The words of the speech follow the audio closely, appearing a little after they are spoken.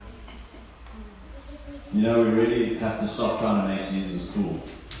We really have to stop trying to make Jesus cool.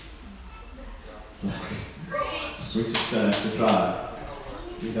 We just don't have to try.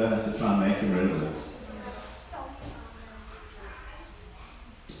 We don't have to try and make him relevant.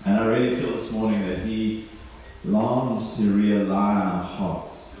 And I really feel this morning that he longs to realign our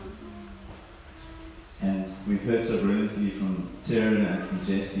hearts. And we've heard so brilliantly from Taryn and from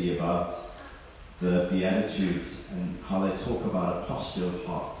Jesse about the Beatitudes and how they talk about a posture of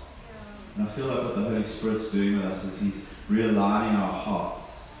heart. And I feel like what the Holy Spirit's doing with us is he's realigning our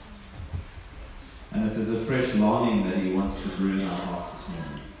hearts. And that there's a fresh longing that he wants to brew in our hearts this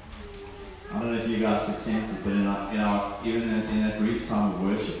morning. I don't know if you guys could sense it, but even in that brief time of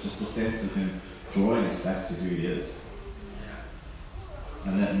worship, just a sense of him drawing us back to who he is.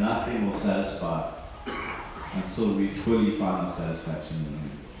 And that nothing will satisfy until we fully find our satisfaction in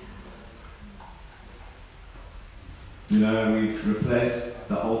him. We've replaced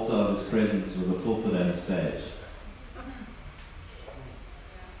the altar of his presence with a pulpit and a stage.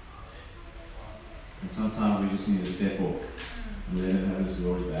 And sometimes we just need to step off and let him have his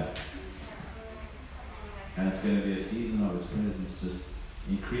glory back. And it's going to be a season of his presence just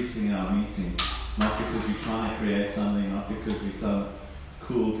increasing in our meetings. Not because we try and create something, not because we're some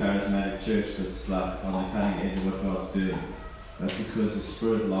cool, charismatic church that's like on the cutting edge of what God's doing, but because the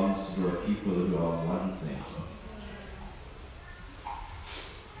Spirit longs to draw people who are one thing.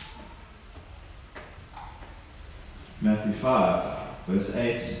 Matthew 5, verse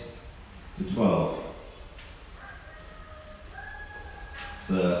 8 to 12. It's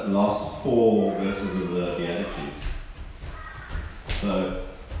the last 4 verses of the Beatitudes. So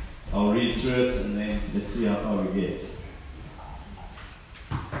I'll read through it and then let's see how far we get.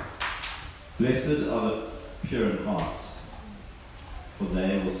 Blessed are the pure in heart, for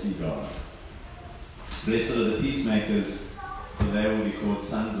they will see God. Blessed are the peacemakers, for they will be called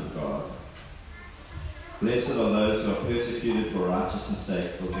sons of God. Blessed are those who are persecuted for righteousness'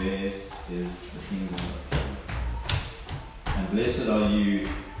 sake, for theirs is the kingdom of God. And blessed are you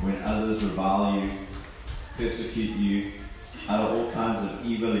when others revile you, persecute you, utter all kinds of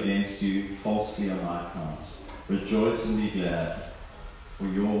evil against you, falsely on my account. Rejoice and be glad, for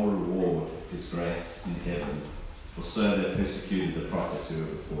your reward is great in heaven, for so they persecuted the prophets who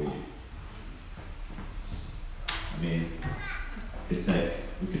were before you. I mean, we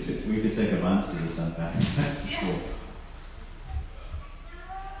could take a month to do something. That's cool.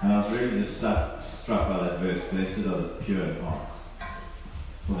 And I was really just struck by that verse. Blessed are the pure in heart,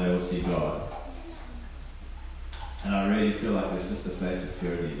 for they will see God. And I really feel like there's just a place of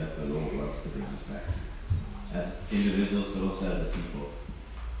purity that the Lord wants to bring us back to, as individuals, but also as a people.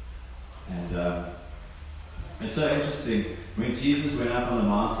 And it's so interesting. When Jesus went up on the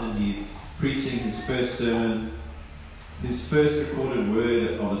mountain, he's preaching his first sermon. His first recorded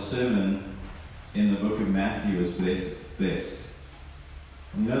word of a sermon in the book of Matthew was blessed.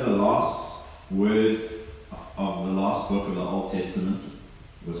 You know, the last word of the last book of the Old Testament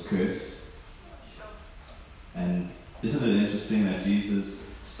was cursed. And isn't it interesting that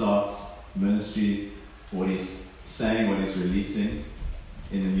Jesus starts ministry, what he's saying, what he's releasing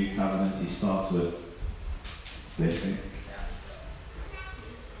in the new covenant, he starts with blessing.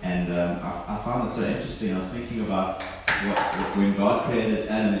 And I found it so interesting. I was thinking about when God created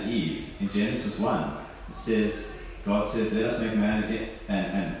Adam and Eve in Genesis 1, it says, God says, let us make man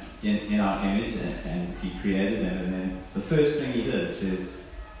in our image, and he created them, and then the first thing he did says,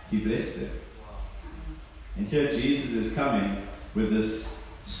 he blessed them. And here Jesus is coming with this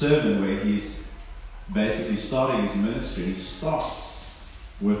sermon where he's basically starting his ministry. He starts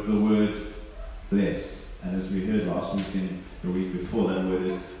with the word blessed. And as we heard last week and the week before, that word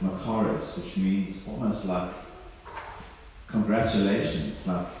is makaros, which means almost like congratulations,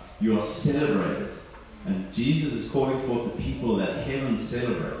 like you are celebrated. And Jesus is calling forth the people that heaven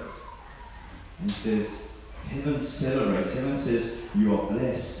celebrates. And he says, heaven celebrates. Heaven says you are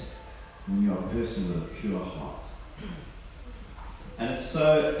blessed when you are a person with a pure heart. And it's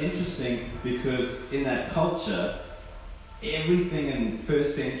so interesting because in that culture, everything in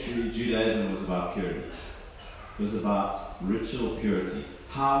first century Judaism was about purity. It was about ritual purity.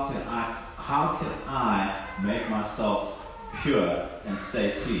 How can I make myself pure and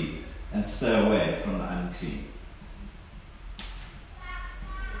stay clean and stay away from the unclean?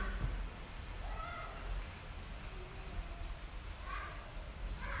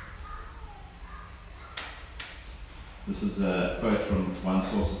 This is a quote from one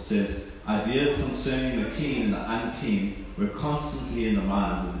source. It says, ideas concerning the clean and the unclean were constantly in the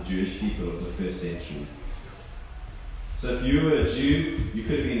minds of the Jewish people of the first century. So if you were a Jew, you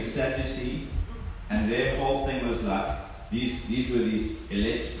could have been a Sadducee, and their whole thing was like, these were these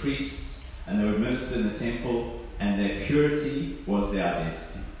elect priests, and they would minister in the temple, and their purity was their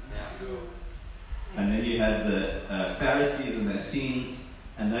identity. And then you had the Pharisees and the Essenes,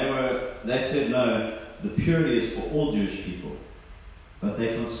 and they said, no, the purity is for all Jewish people. But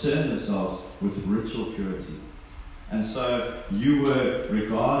they concerned themselves with ritual purity. And so you were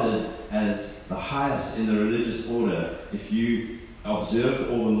regarded as the highest in the religious order if you observed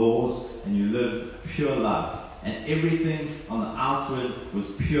all the laws and you lived a pure life. And everything on the outward was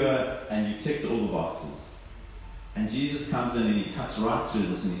pure, and you ticked all the boxes. And Jesus comes in and he cuts right through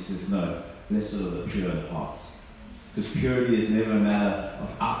this and he says, no, blessed are the pure in heart. Because purity is never a matter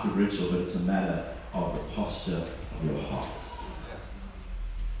of outward ritual, but it's a matter of the posture of your heart.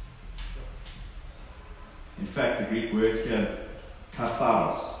 In fact, the Greek word here,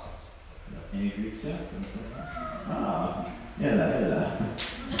 katharos. Any Greeks here? Ah, ella.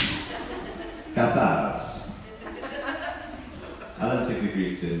 Katharos. I don't think the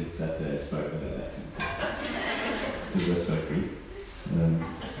Greeks in that day spoke with that accent. Because they spoke Greek.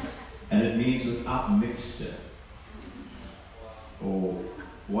 And it means without mixture. Or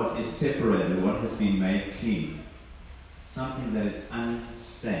what is separated, what has been made clean. Something that is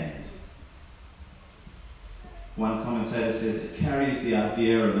unstained. One commentator says it carries the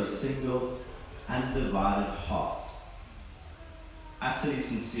idea of a single, undivided heart. Utterly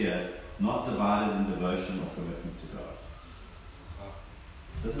sincere, not divided in devotion or commitment to God.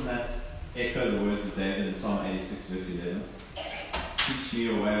 Doesn't that echo the words of David in Psalm 86, verse 11? Teach me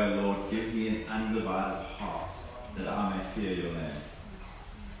your way, O Lord, give me an undivided heart, that I may fear your name.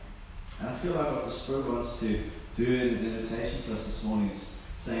 And I feel like what the Spirit wants to do in his invitation to us this morning is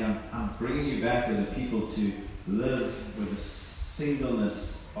saying, I'm bringing you back as a people to live with a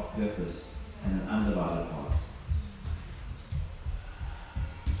singleness of purpose and an undivided heart.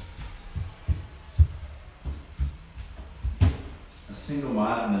 A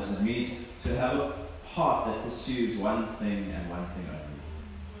single-mindedness, it means to have a heart that pursues one thing and one thing only.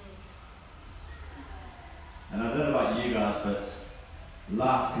 And I don't know about you guys, but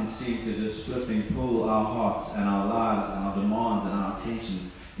life can seem to just flipping pull our hearts and our lives and our demands and our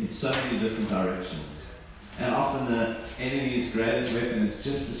attentions in so many different directions. And often the enemy's greatest weapon is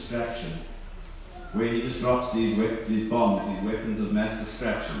just distraction, where he just drops these bombs, these weapons of mass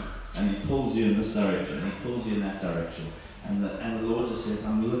distraction, and he pulls you in this direction, and he pulls you in that direction. And the Lord just says,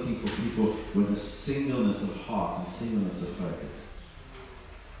 I'm looking for people with a singleness of heart and singleness of focus.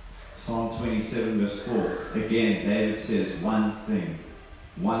 Psalm 27 verse 4, again, David says, one thing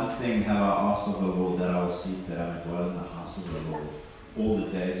have I asked of the Lord, that I will seek, that I may dwell in the house of the Lord all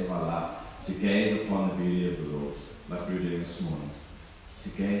the days of my life, to gaze upon the beauty of the Lord, like we were doing this morning. To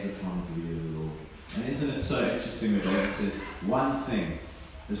gaze upon the beauty of the Lord. And isn't it so interesting when David says,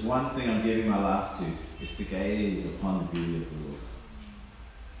 there's one thing I'm giving my life to, is to gaze upon the beauty of the Lord.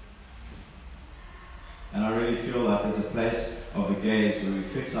 And I really feel like there's a place of the gaze where we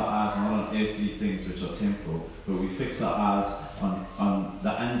fix our eyes not on earthly things which are temporal, but we fix our eyes on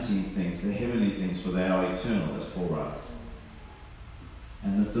the unseen things, the heavenly things, for they are eternal, as Paul writes.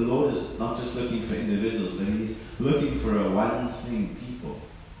 And that the Lord is not just looking for individuals, but he's looking for a one-thing people.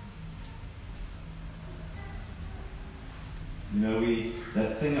 You know,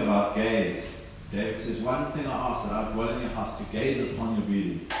 that thing about gaze, David says, one thing I ask, that I dwell in your house, to gaze upon your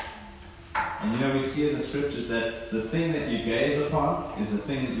beauty. And you know, we see in the scriptures that the thing that you gaze upon is the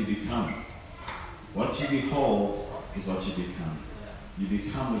thing that you become. What you behold is what you become. You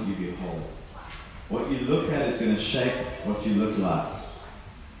become what you behold. What you look at is going to shape what you look like.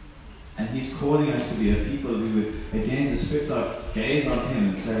 And he's calling us to be a people who would, again, just fix our gaze on him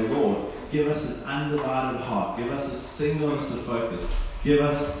and say, Lord, give us an undivided heart. Give us a singleness of focus. Give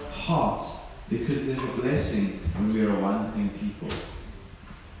us hearts, because there's a blessing when we are a one-thing people.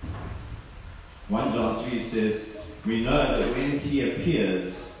 1 John 3 says, we know that when he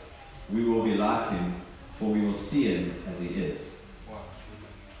appears, we will be like him, for we will see him as he is.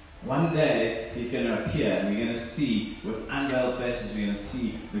 One day, he's going to appear, and we're going to see, with unveiled faces, we're going to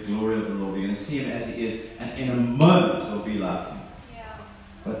see the glory of the Lord. We're going to see him as he is, and in a moment, we'll be like him. Yeah.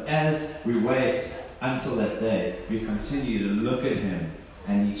 But as we wait until that day, we continue to look at him,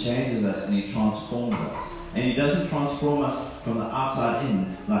 and he changes us, and he transforms us. And he doesn't transform us from the outside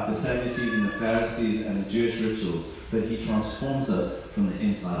in, like the Sadducees and the Pharisees and the Jewish rituals, but he transforms us from the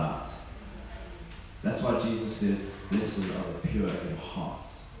inside out. That's why Jesus said, blessed are the pure in heart.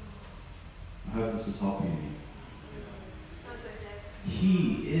 I hope this is helping you.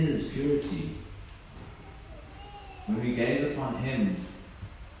 He is purity. When we gaze upon him,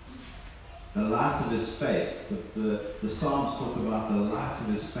 the light of his face, the Psalms talk about the light of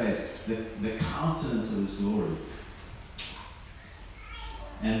his face, the countenance of his glory.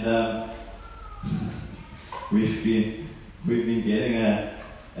 And we've been getting a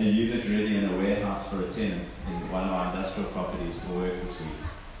unit ready in a warehouse for a tenant in one of our industrial properties for work this week.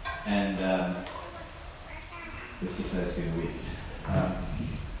 And let's just say it's been a week.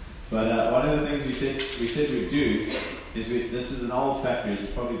 But one of the things we said we'd do is this is an old factory. It was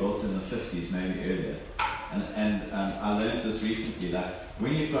probably built in the 50s, maybe earlier. And I learned this recently, like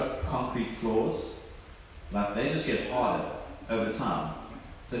when you've got concrete floors, like they just get harder over time.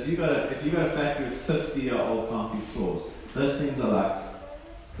 So if you've got a factory with 50-year-old concrete floors, those things are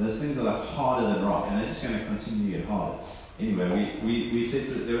like harder than rock, and they're just going to continue to get harder. Anyway, we said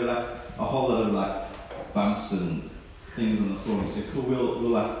there were like a whole lot of like bumps and things on the floor. We said, cool, we'll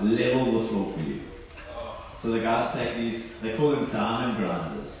like level the floor for you. So the guys take these, they call them diamond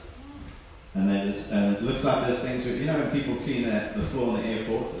grinders, and it looks like those things where, you know, when people clean the floor in the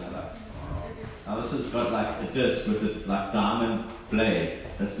airport, and they're like, now this has got like a disc with a like diamond blade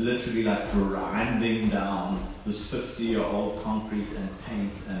that's literally like grinding down this 50-year-old concrete and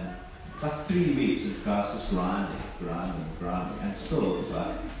paint, and it's like 3 weeks of guys just grinding, and still it's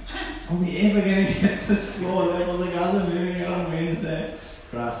like, are we ever going to get this floor level? The guys are moving it on Wednesday.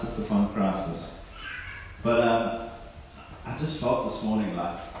 Crisis upon crisis. But I just felt this morning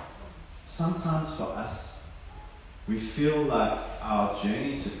like sometimes for us, we feel like our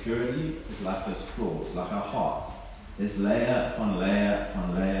journey to purity is like those floors, like our heart. There's layer upon layer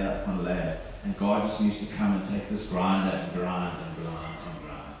upon layer upon layer. And God just needs to come and take this grinder and grind and grind and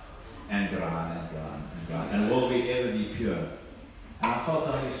grind and grind and grind and grind. And will we ever be pure? And I felt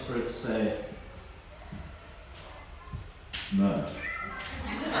the Holy Spirit say, no.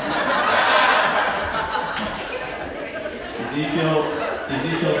 Ezekiel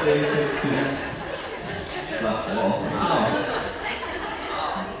 36 students. It's like, wow.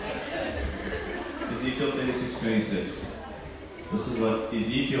 Ezekiel 36:26. This is what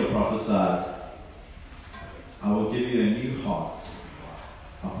Ezekiel prophesied. I will give you a new heart.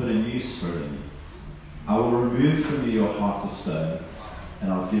 I'll put a new spirit in you. I will remove from you your heart of stone,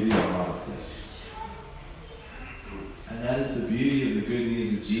 and I'll give you a heart of flesh. And that is the beauty of the good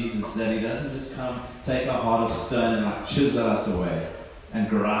news of Jesus, that He doesn't just come, take a heart of stone and like chisel us away and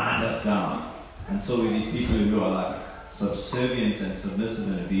grind us down until we're these people who are like subservient and submissive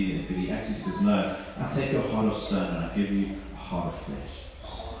and obedient. But He actually says, no, I take your heart of stone and I give you a heart of flesh.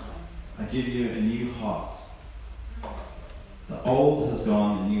 I give you a new heart. The old has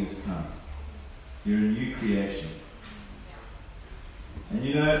gone, the new has come. You're a new creation. And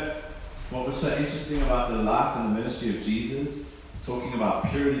you know, what was so interesting about the life and the ministry of Jesus, talking about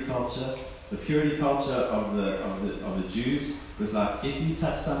purity culture, the purity culture of the Jews was like, if you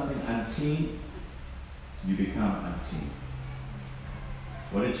touch something unclean, you become unclean.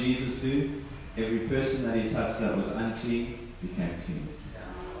 What did Jesus do? Every person that He touched that was unclean became clean.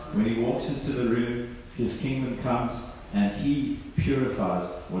 When He walks into the room, His kingdom comes and He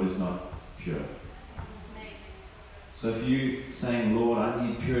purifies what is not pure. So if you saying, Lord, I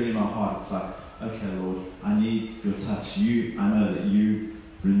need purity in my heart, it's like, okay, Lord, I need your touch. I know that you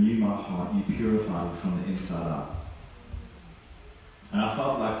renew my heart. You purify me from the inside out. And I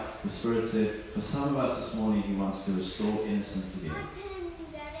felt like the Spirit said, for some of us this morning, He wants to restore innocence again.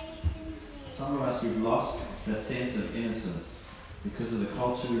 Some of us, we've lost that sense of innocence because of the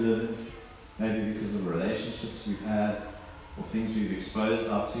culture we live in, maybe because of relationships we've had, or things we've exposed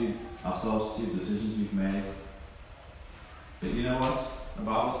ourselves to, decisions we've made. But you know what? The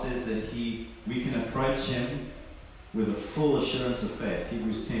Bible says that we can approach Him with a full assurance of faith.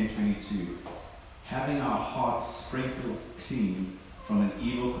 Hebrews 10:22. Having our hearts sprinkled clean from an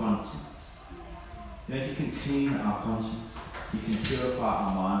evil conscience. You know, He can clean our conscience. He can purify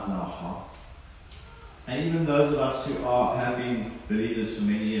our minds and our hearts. And even those of us who have been believers for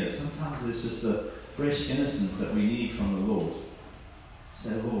many years, sometimes there's just a fresh innocence that we need from the Lord.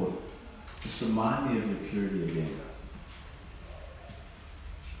 Say, Lord, just remind me of your purity again.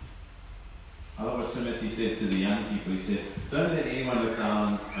 I love what Timothy said to the young people. He said, don't let anyone look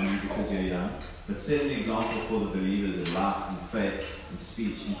down on you because you're young, but set an example for the believers in life, in faith, in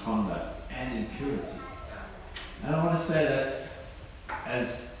speech, in conduct, and in purity. And I want to say that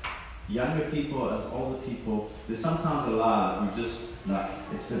as younger people, as older people, there's sometimes a lie that we just, like,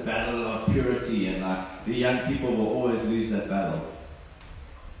 it's the battle of purity, and like, the young people will always lose that battle.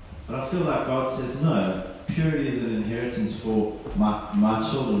 But I feel like God says, no, purity is an inheritance for my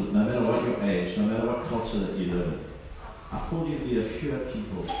children, no matter what your age, no matter what culture that you live in. I've called you to be a pure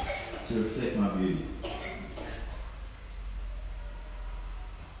people, to reflect my beauty.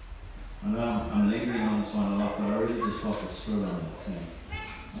 I know I'm lingering on this one a lot, but I really just felt the Spirit on it, saying,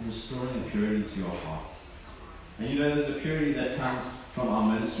 I'm restoring the purity to your hearts. And you know, there's a purity that comes from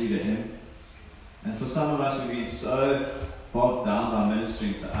our ministry to Him. And for some of us, we've been so bogged down by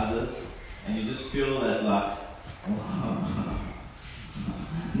ministering to others, and you just feel that like,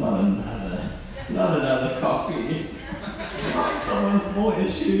 not another coffee. Not someone with more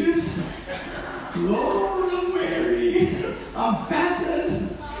issues. Lord, I'm weary. I'm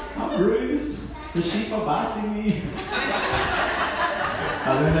battered. I'm bruised. The sheep are biting me.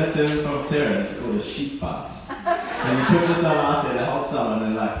 I learned that term from Terran. It's called a sheep bite. And you put yourself out there to help someone,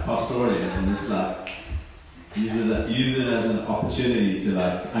 and like pastorian, and just like use it as an opportunity to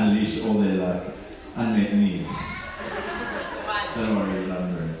like unleash all their like unmet needs. Don't worry,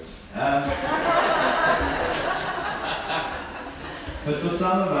 don't worry. But for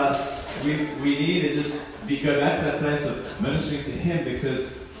some of us, we need to just go back to that place of ministering to Him,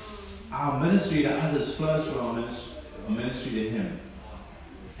 because our ministry to others flows from our ministry to Him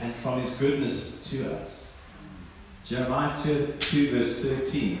and from His goodness to us. Jeremiah 2 verse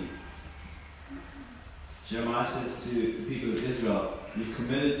 13. Jeremiah says to the people of Israel, you've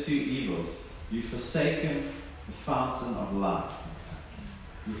committed two evils. You've forsaken the fountain of life.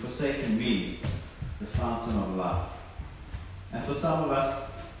 You've forsaken me, the fountain of life. And for some of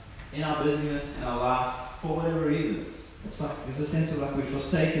us, in our busyness, in our life, for whatever reason, it's like there's a sense of like we've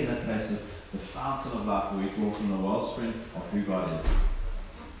forsaken that place of the fountain of life where we draw from the wellspring of who God is.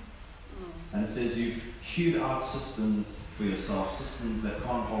 And it says you've hewed out cisterns for yourself, cisterns that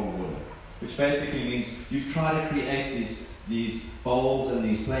can't hold water. Which basically means you've tried to create these bowls and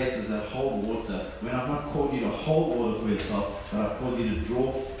these places that hold water, when I've not called you to hold water for yourself, but I've called you to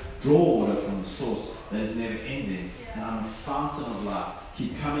draw water from the source that is never ending. And I'm a fountain of life.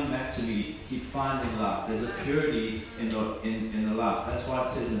 Keep coming back to me. Keep finding life. There's a purity in the life. That's why it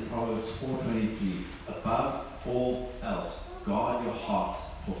says in Proverbs 4:23, above all else, guard your heart,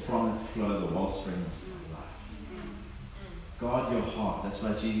 for from it flow the wellsprings of life. Guard your heart. That's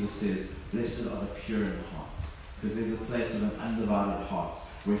why Jesus says, blessed are the pure in heart. Because there's a place of an undivided heart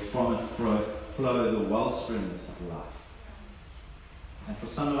where from it flow the wellsprings of life. And for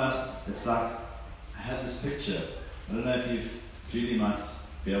some of us, it's like, I had this picture. I don't know if Julie might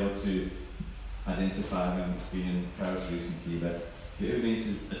be able to identify, having been in Paris recently, but if you've ever been to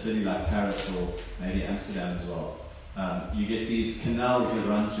a city like Paris or maybe Amsterdam as well, you get these canals that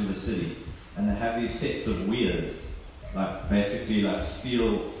run through the city, and they have these sets of weirs, like basically like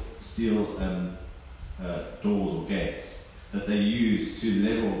steel doors or gates that they use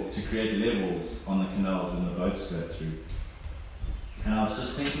to create levels on the canals when the boats go through. And I was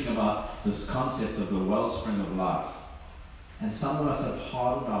just thinking about this concept of the wellspring of life. And some of us have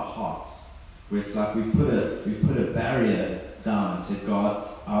hardened our hearts, where it's like we put a barrier down and said, God,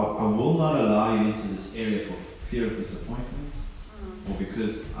 I will not allow you into this area for fear of disappointment, or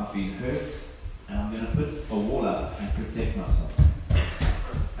because I've been hurt, and I'm going to put a wall up and protect myself.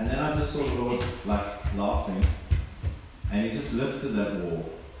 And then I just saw the Lord like laughing, and He just lifted that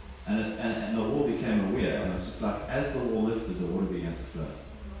wall, and the wall became a weir, and it's just like as the wall lifted, the water began to flow.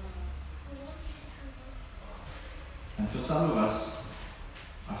 And for some of us,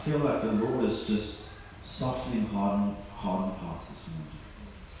 I feel like the Lord is just softening hardened hearts this morning.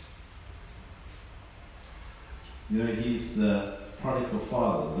 You know, He's the prodigal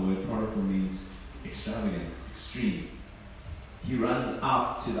father. The word prodigal means extravagant, extreme. He runs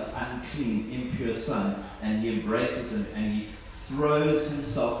out to the unclean, impure son, and He embraces him, and He throws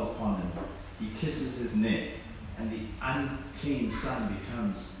Himself upon him. He kisses his neck, and the unclean son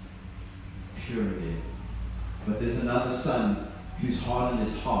becomes pure again. But there's another son who's hardened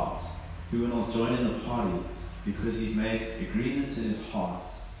his heart, who will not join in the party because he's made agreements in his heart.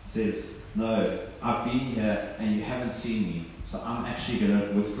 Says, no, I've been here and you haven't seen me, so I'm actually going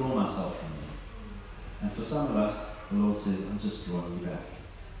to withdraw myself from you. And for some of us, the Lord says, I'm just drawing you back.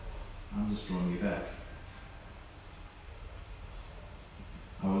 I'm just drawing you back.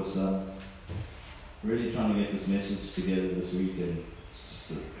 I was really trying to get this message together this week, and it's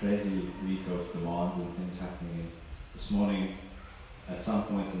just a crazy week of demands and things happening. And this morning, at some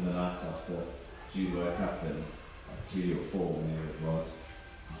point in the night after Jude woke up at 3 or 4, whenever it was,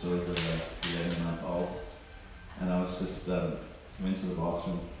 Joy's 11-month-old, and I was just went to the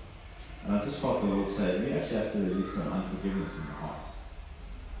bathroom, and I just felt the Lord say, we actually have to release some unforgiveness in your heart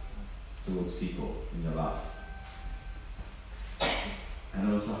towards people in your life. And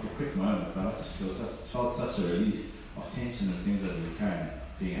it was like a quick moment, but I just felt such a release of tension and things that were carrying,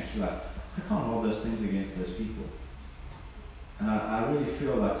 being actually like, I can't hold those things against those people. And I really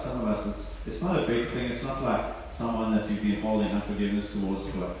feel like some of us, it's not a big thing. It's not like someone that you've been holding unforgiveness towards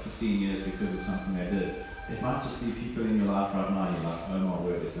for like 15 years because of something they did. It might just be people in your life right now, you're like, oh my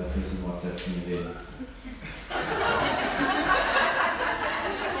word, if that person WhatsApps me again.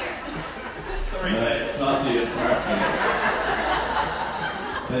 No, it's not you, it's not you.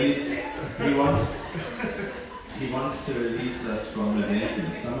 But he wants to release us from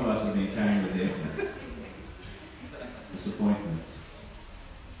resentment. Some of us have been carrying resentment, disappointment.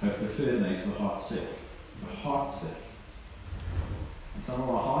 Hope deferred makes the heart sick. The heart sick. And some of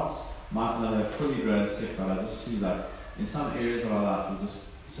our hearts might not have fully grown sick, but I just see like in some areas of our life we're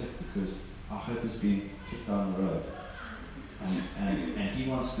just sick because our hope has been kicked down the road. And he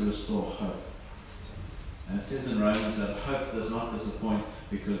wants to restore hope. And it says in Romans that hope does not disappoint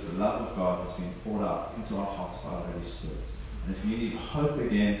because the love of God has been poured out into our hearts by the Holy Spirit. And if you need hope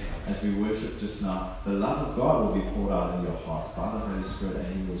again, as we worship just now, the love of God will be poured out in your heart by the Holy Spirit,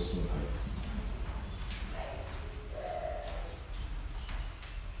 and He will restore hope.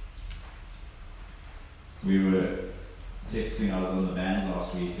 We were texting, I was on the band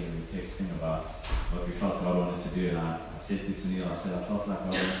last week, and we were texting about what we felt God wanted to do, and I said to Neil, I said, I felt like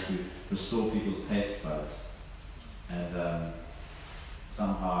God wants to restore people's taste buds. And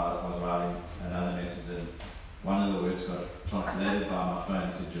somehow I was writing another message, and one of the words got translated by my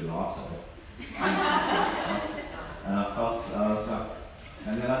phone to gelato. And I was like,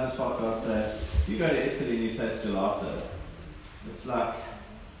 and then I just felt God say, you go to Italy and you taste gelato, it's like,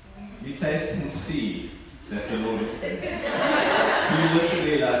 you taste and see that the Lord is good. You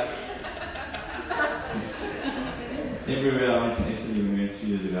literally like, everywhere I went to Italy when we went 2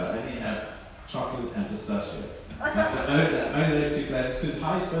 years ago, I only had chocolate and pistachio. Like only those two flavors, because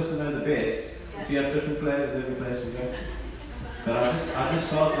how are you supposed to know the best if you have different flavors every place you go? But I just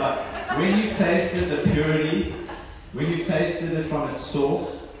felt like when you've tasted the purity, when you've tasted it from its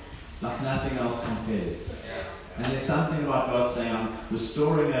source, like nothing else compares. And there's something about God saying, I'm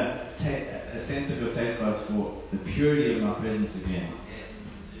restoring a sense of your taste buds for the purity of my presence again.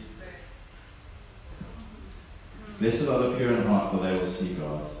 Blessed are the pure in heart, for they will see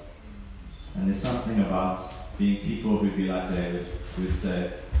God. And there's something about being people who'd be like David, who would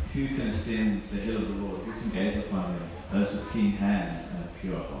say, who can ascend the hill of the Lord? Who can gaze upon him? Those with clean hands and a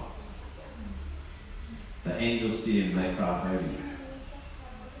pure heart. The angels see him, they cry, holy.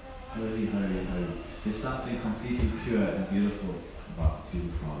 Holy, holy, holy. There's something completely pure and beautiful about the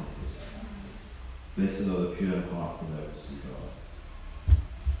people from this. Blessed are the pure in heart, for they will see God.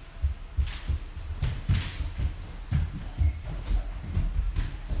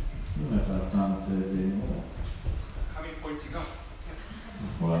 I don't know if I have time to do any more. How many points you got?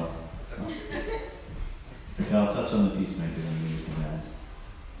 Well, okay, I'll touch on the peacemaker when we leave the land.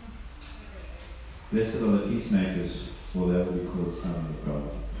 Blessed are the peacemakers, for they will be called sons of God.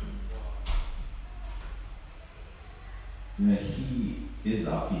 You know, He is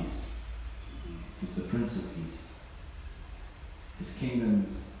our peace. He's the Prince of Peace. His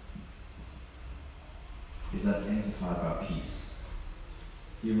kingdom is identified by peace.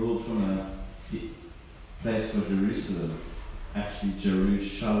 He ruled from a place called Jerusalem, actually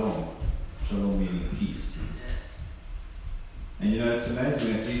Shalom. Shalom meaning peace. And you know, it's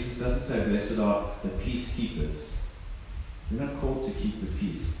amazing that Jesus doesn't say, blessed are the peacekeepers. We're not called to keep the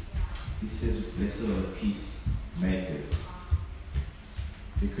peace. He says, blessed are the peacemakers.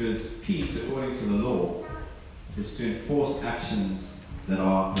 Because peace, according to the law, is to enforce actions that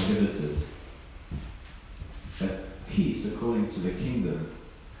are prohibited. But peace, according to the kingdom,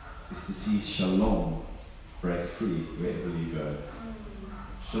 is to see shalom break free wherever you go.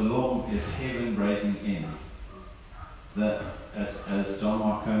 Shalom is heaven breaking in. That, as John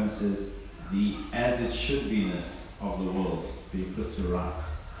Mark Comer says, the as it should be-ness of the world being put to right.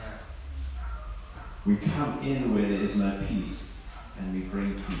 We come in where there is no peace, and we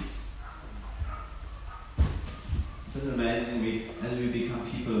bring peace. Isn't it amazing? As we become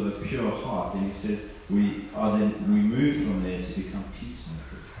people of a pure heart, then he says we move from there to become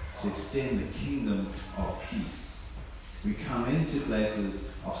peacemakers, to extend the kingdom of peace. We come into places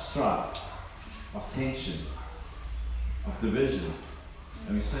of strife, of tension, of division,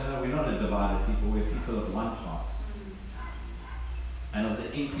 and we say, no, we're not a divided people, we're people of one heart. And of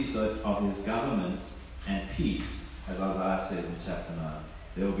the increase of his government and peace, as Isaiah says in chapter 9,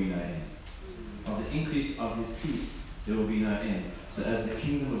 there will be no end. Of the increase of his peace, there will be no end. So as the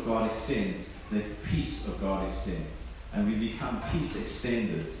kingdom of God extends, the peace of God extends. And we become peace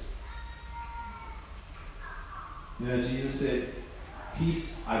extenders. You know, Jesus said,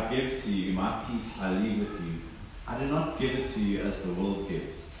 peace I give to you, my peace I leave with you. I do not give it to you as the world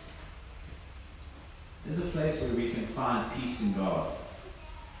gives. There's a place where we can find peace in God,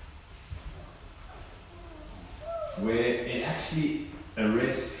 where it actually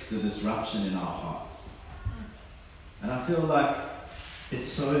arrests the disruption in our hearts. And I feel like it's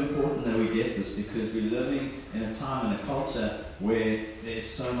so important that we get this, because we're living in a time and a culture where there's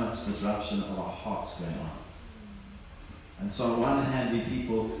so much disruption of our hearts going on. And so on one hand, we're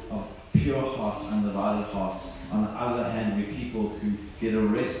people of pure hearts, undivided hearts. On the other hand, we're people who get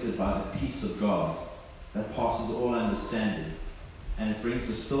arrested by the peace of God that passes all understanding. And it brings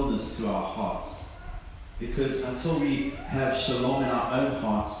a stillness to our hearts. Because until we have shalom in our own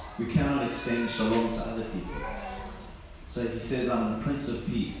hearts, we cannot extend shalom to other people. So he says, I'm the Prince of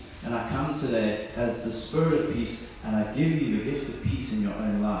Peace. And I come today as the Spirit of peace, and I give you the gift of peace in your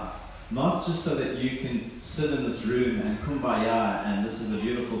own life. Not just so that you can sit in this room and kumbaya and this is a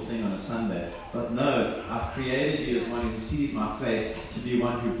beautiful thing on a Sunday. But no, I've created you as one who sees my face to be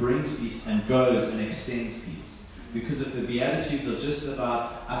one who brings peace and goes and extends peace. Because if the Beatitudes are just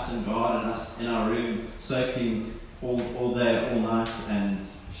about us and God and us in our room soaking all day, all night and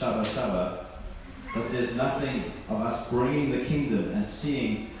Shabbat, but there's nothing of us bringing the kingdom and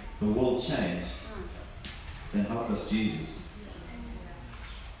seeing the world change, then help us, Jesus.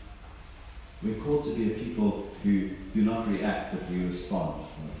 We're called to be a people who do not react, but we respond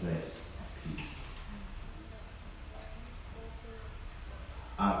from a place of peace.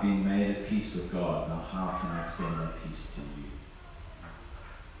 I've been made at peace with God. Now how can I extend that peace to you?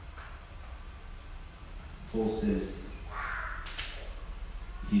 Paul says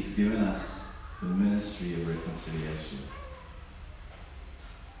he's given us the ministry of reconciliation.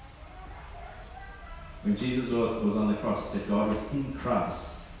 When Jesus was on the cross, he said God was in Christ,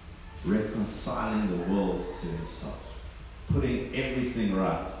 reconciling the world to himself, putting everything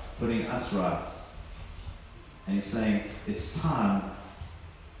right, putting us right. And he's saying it's time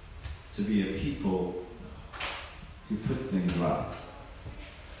to be a people who put things right.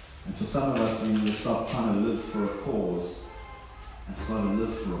 And for some of us, we need to stop trying to live for a cause and start to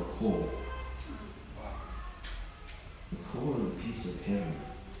live for a call. The call of the peace of heaven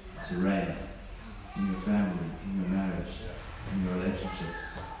to reign in your family, in your marriage, in your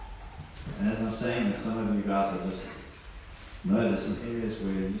relationships. And as I'm saying this, some of you guys are just know there's some areas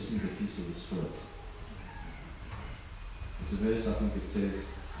where you just need the peace of the Spirit. There's a verse, I think it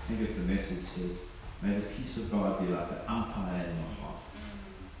says, I think it's the Message, says, may the peace of God be like an umpire in your heart.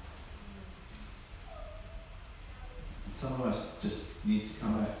 And some of us just need to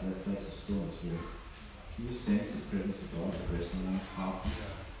come back to that place of stillness where you just sense the presence of God, the rest on your heart.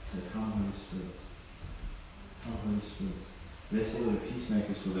 Say, come Holy Spirit. Come Holy Spirit. Blessed are the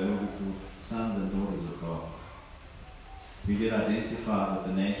peacemakers, for they will be called sons and daughters of God. We get identified with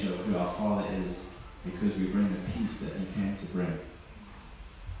the nature of who our Father is because we bring the peace that He came to bring.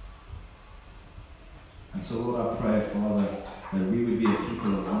 And so Lord, I pray, Father, that we would be a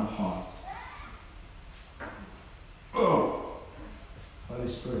people of one heart. Oh! Holy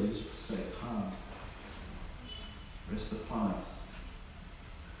Spirit, you just say, come. Rest upon us.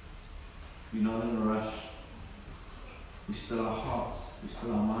 We're not in a rush. We still our hearts, we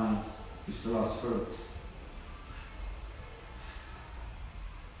still our minds, we still our spirits.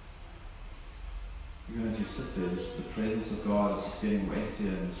 Even as you sit there, just the presence of God is just getting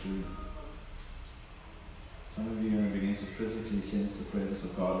weightier in this room. Some of you are going to begin to physically sense the presence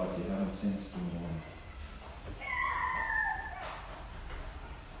of God like you haven't sensed in the morning.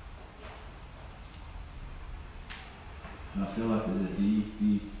 And I feel like there's a deep,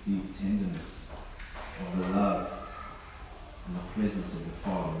 deep, deep tenderness of the love and the presence of the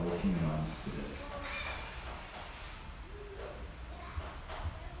Father walking around us today.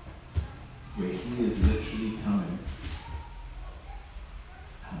 Where He is literally coming.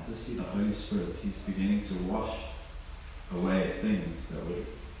 And I just see the Holy Spirit. He's beginning to wash away things that would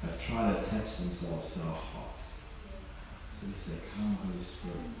have tried to attach themselves to our hearts. So we say, come Holy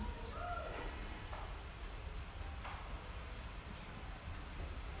Spirit.